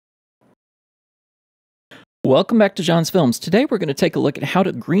Welcome back to John's Films. Today we're going to take a look at how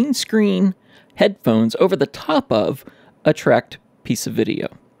to green screen headphones over the top of a tracked piece of video.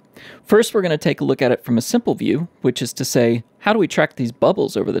 First, we're going to take a look at it from a simple view, which is to say, how do we track these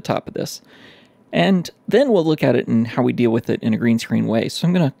bubbles over the top of this? And then we'll look at it and how we deal with it in a green screen way. So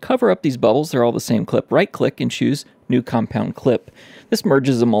I'm going to cover up these bubbles. They're all the same clip. Right click and choose New Compound Clip. This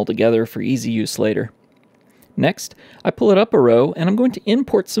merges them all together for easy use later. Next, I pull it up a row and I'm going to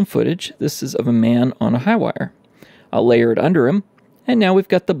import some footage. This is of a man on a high wire. I'll layer it under him, and now we've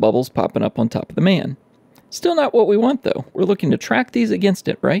got the bubbles popping up on top of the man. Still not what we want though. We're looking to track these against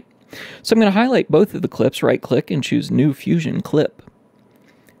it, right? So I'm going to highlight both of the clips, right click, and choose New Fusion Clip.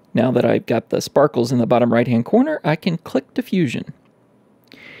 Now that I've got the sparkles in the bottom right hand corner, I can click to Fusion.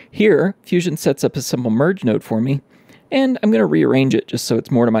 Here, Fusion sets up a simple merge node for me, and I'm going to rearrange it just so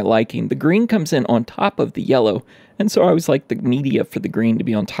it's more to my liking. The green comes in on top of the yellow, and so I always like the media for the green to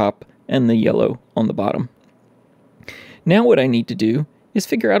be on top and the yellow on the bottom. Now what I need to do is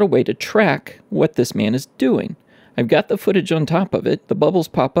figure out a way to track what this man is doing. I've got the footage on top of it, the bubbles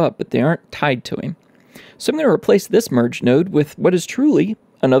pop up, but they aren't tied to him. So I'm going to replace this merge node with what is truly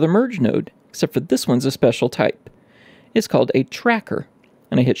another merge node, except for this one's a special type. It's called a tracker,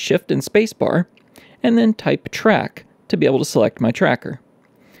 and I hit Shift and Spacebar, and then type track to be able to select my tracker.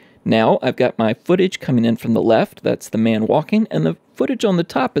 Now I've got my footage coming in from the left, that's the man walking, and the footage on the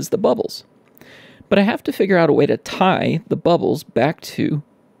top is the bubbles. But I have to figure out a way to tie the bubbles back to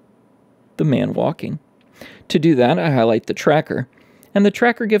the man walking. To do that, I highlight the tracker, and the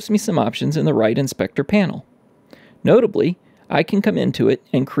tracker gives me some options in the right inspector panel. Notably, I can come into it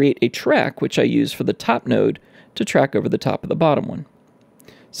and create a track which I use for the top node to track over the top of the bottom one.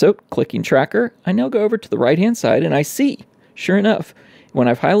 So, clicking tracker, I now go over to the right-hand side and I see, sure enough, when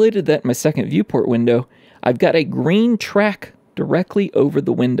I've highlighted that in my second viewport window, I've got a green track directly over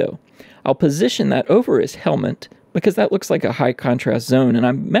the window. I'll position that over his helmet because that looks like a high contrast zone, and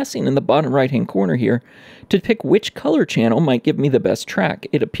I'm messing in the bottom right-hand corner here to pick which color channel might give me the best track.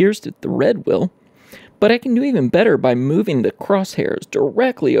 It appears that the red will, but I can do even better by moving the crosshairs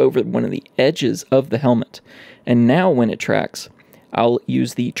directly over one of the edges of the helmet. And now when it tracks, I'll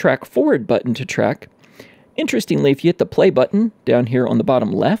use the track forward button to track. Interestingly, if you hit the play button down here on the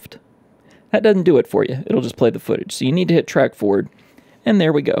bottom left, that doesn't do it for you. It'll just play the footage. So you need to hit track forward, and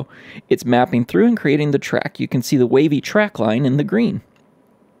there we go. It's mapping through and creating the track. You can see the wavy track line in the green.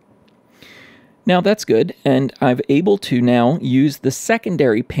 Now that's good, and I'm able to now use the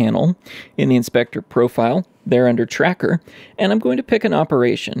secondary panel in the inspector profile there under tracker, and I'm going to pick an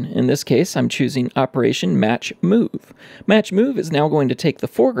operation. In this case, I'm choosing operation match move. Match move is now going to take the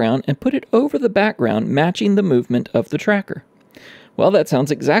foreground and put it over the background, matching the movement of the tracker. Well, that sounds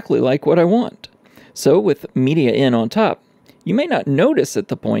exactly like what I want. So with media in on top, you may not notice at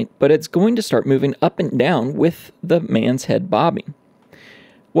the point, but it's going to start moving up and down with the man's head bobbing.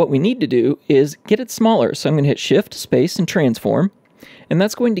 What we need to do is get it smaller, so I'm going to hit Shift, Space, and Transform, and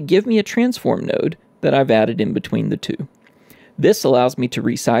that's going to give me a transform node that I've added in between the two. This allows me to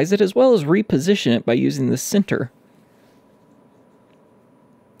resize it as well as reposition it by using the center.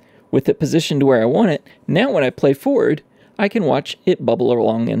 With it positioned to where I want it, now when I play forward, I can watch it bubble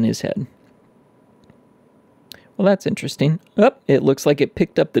along in his head. Well, that's interesting. Oh, it looks like it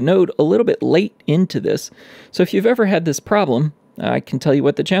picked up the node a little bit late into this. So if you've ever had this problem, I can tell you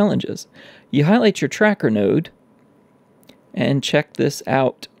what the challenge is. You highlight your tracker node and check this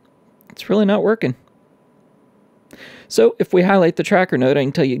out. It's really not working. So if we highlight the tracker node, I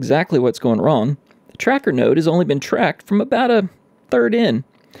can tell you exactly what's going wrong. The tracker node has only been tracked from about a third in.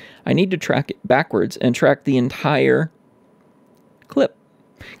 I need to track it backwards and track the entire clip.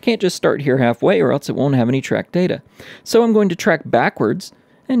 Can't just start here halfway or else it won't have any track data. So I'm going to track backwards,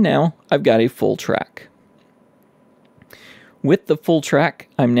 and now I've got a full track. With the full track,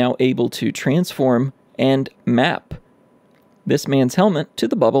 I'm now able to transform and map this man's helmet to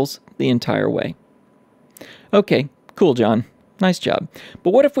the bubbles the entire way. Okay, cool, John. Nice job.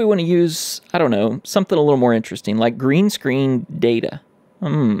 But what if we want to use, I don't know, something a little more interesting, like green screen data?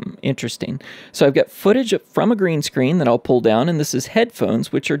 Interesting. So I've got footage from a green screen that I'll pull down, and this is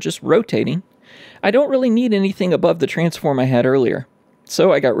headphones, which are just rotating. I don't really need anything above the transform I had earlier.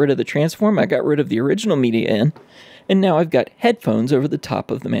 So I got rid of the transform, I got rid of the original media in, and now I've got headphones over the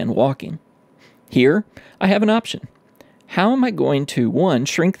top of the man walking. Here, I have an option. How am I going to, one,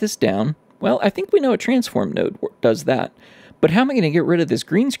 shrink this down? Well, I think we know a transform node does that. But how am I going to get rid of this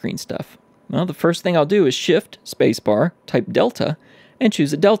green screen stuff? Well, the first thing I'll do is Shift, Spacebar, type Delta, and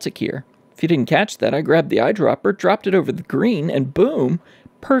choose a DeltaKeyer. If you didn't catch that, I grabbed the eyedropper, dropped it over the green, and boom,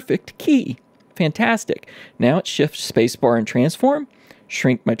 perfect key. Fantastic. Now it's Shift, Spacebar, and Transform.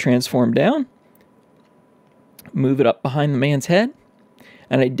 Shrink my transform down. move it up behind the man's head,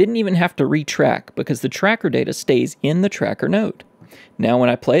 and I didn't even have to retrack because the tracker data stays in the tracker node. Now when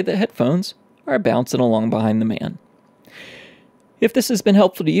I play, the headphones are bouncing along behind the man. If this has been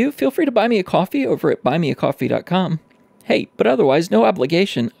helpful to you, feel free to buy me a coffee over at buymeacoffee.com. Hey, but otherwise, no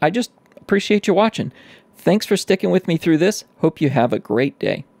obligation. I just appreciate you watching. Thanks for sticking with me through this. Hope you have a great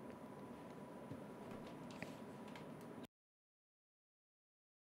day.